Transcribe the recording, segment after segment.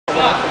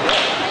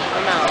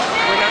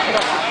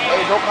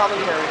No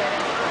commentary.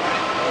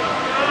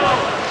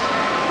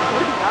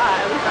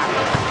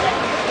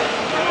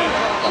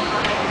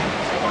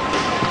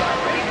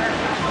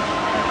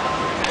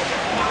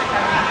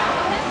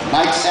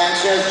 Mike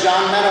Sanchez,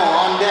 John Meadow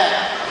on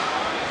deck.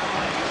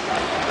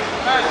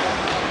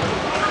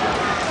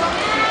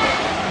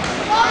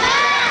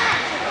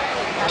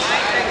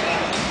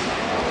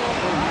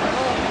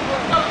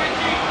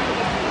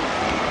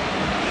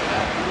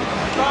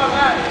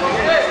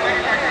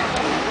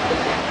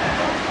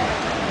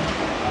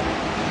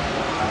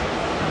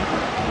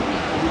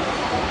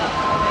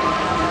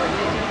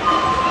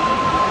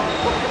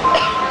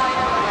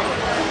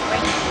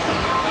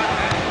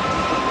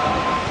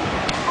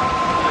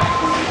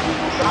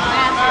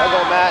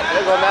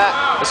 There go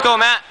Matt. Let's go,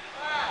 Matt.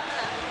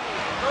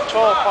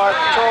 Control, Park,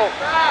 control.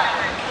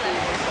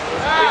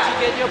 Richie,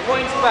 get your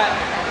points back.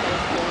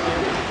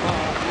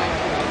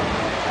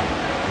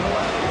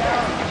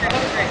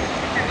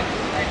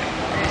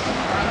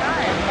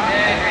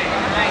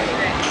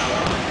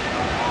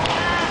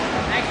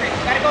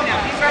 Gotta go now.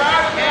 He's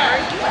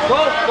right. Go,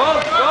 go,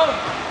 go.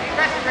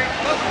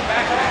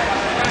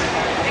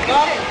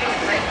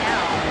 Right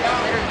now.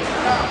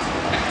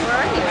 Where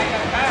are you?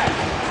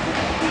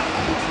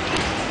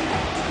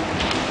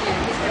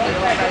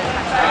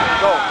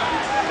 Go.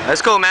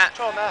 Let's go, Matt.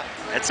 Control, Matt.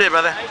 That's it,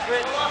 brother. Nice,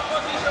 Rich.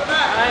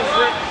 Nice,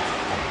 Rich.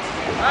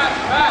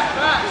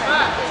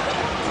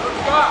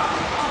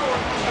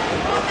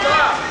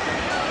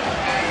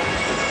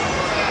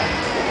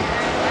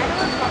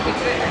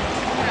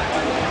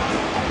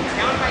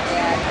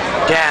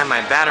 Damn,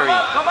 my battery.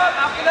 Come on,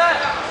 after that.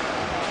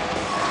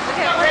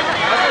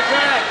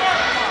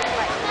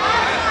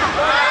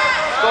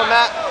 Let's go,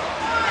 Matt.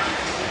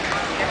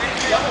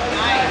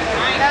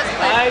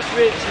 Nice,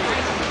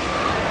 Richie.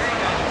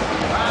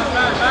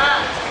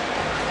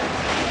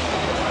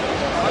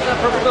 What's that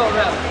purple go,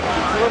 Rep?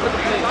 Go over the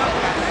plate.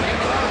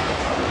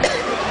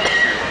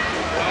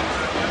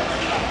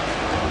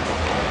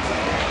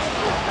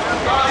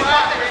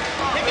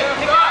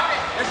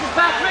 There's his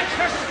back, Rich.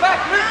 There's his back,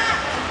 Rich.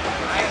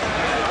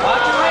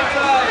 Watch your right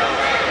side.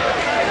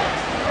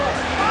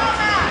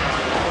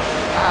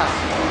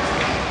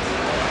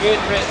 Good,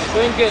 Rich.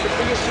 Doing good. Look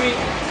for your sweep.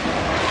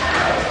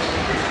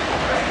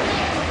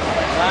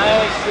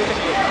 Nice,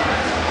 Richie.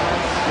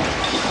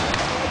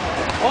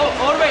 Oh,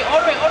 all the way,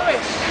 all the way, all the way.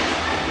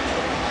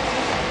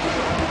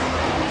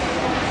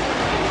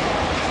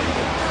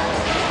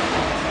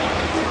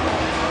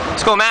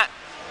 Let's go, Matt.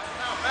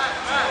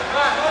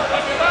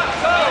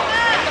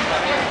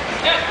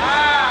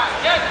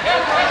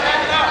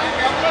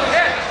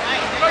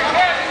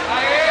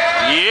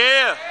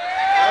 Yeah.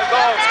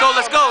 Let's go,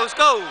 let's go, let's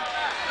go.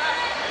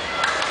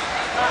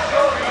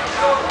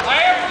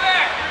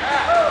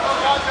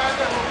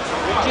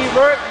 Richie,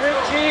 work,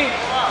 Richie.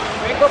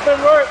 Wake up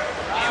and work.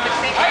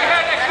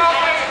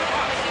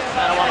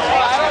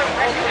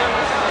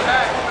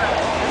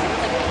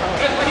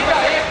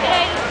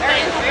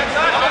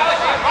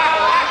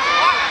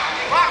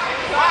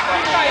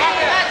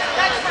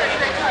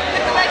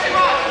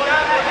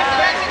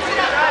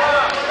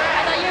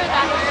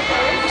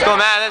 Let's go,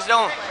 Matt. Let's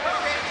go.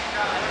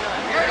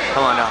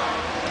 Come on now.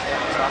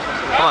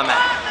 Come on,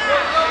 Matt.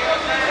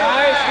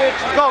 Nice,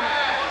 Richie. Go.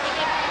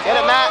 Get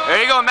it, Matt.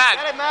 There you go, Matt.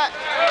 Get it, Matt.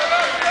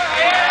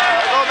 There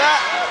go,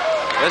 Matt.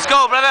 Let's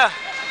go, brother.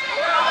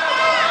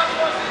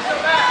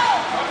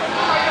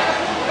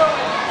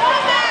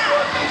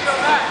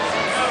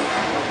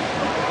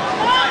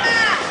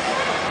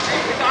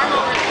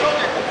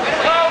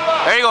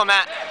 There you go,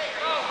 Matt.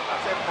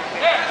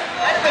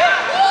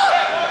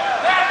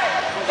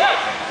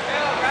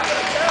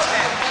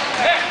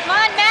 Come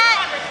on,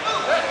 Matt.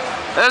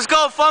 Let's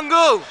go,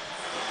 Fungu.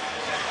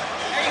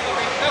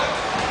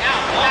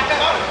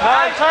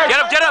 Get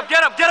up, get up,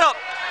 get up, get up.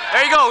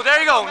 There you go, there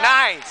you go.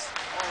 Nice.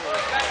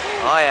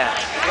 Oh, yeah.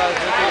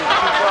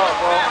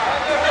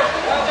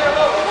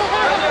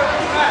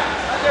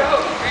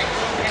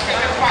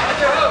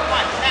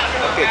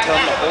 Okay, tell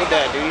him to hold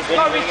that, dude. He's Come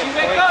on, Richie.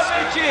 Wake up,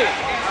 Richie.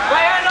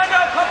 Right hand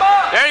under. Come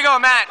on. There you go,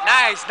 Matt.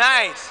 Nice,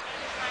 nice.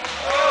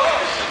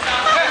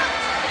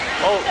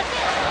 Oh.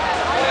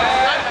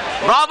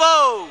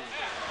 Bravo.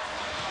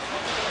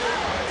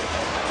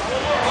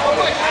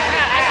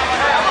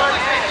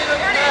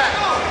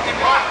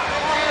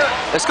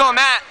 Let's go,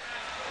 Matt.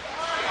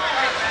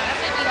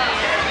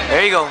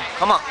 There you go.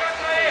 Come on.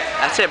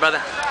 That's it,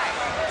 brother.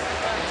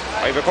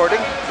 Are you recording?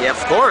 Yeah,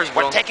 of course,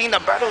 bro. We're taking the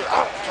battle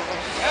out.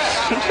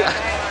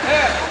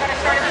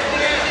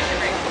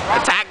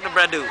 Attack the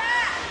bread dude.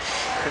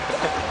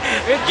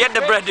 Get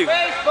the bread dude.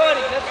 Space, buddy.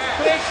 Let's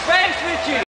create space, Richie.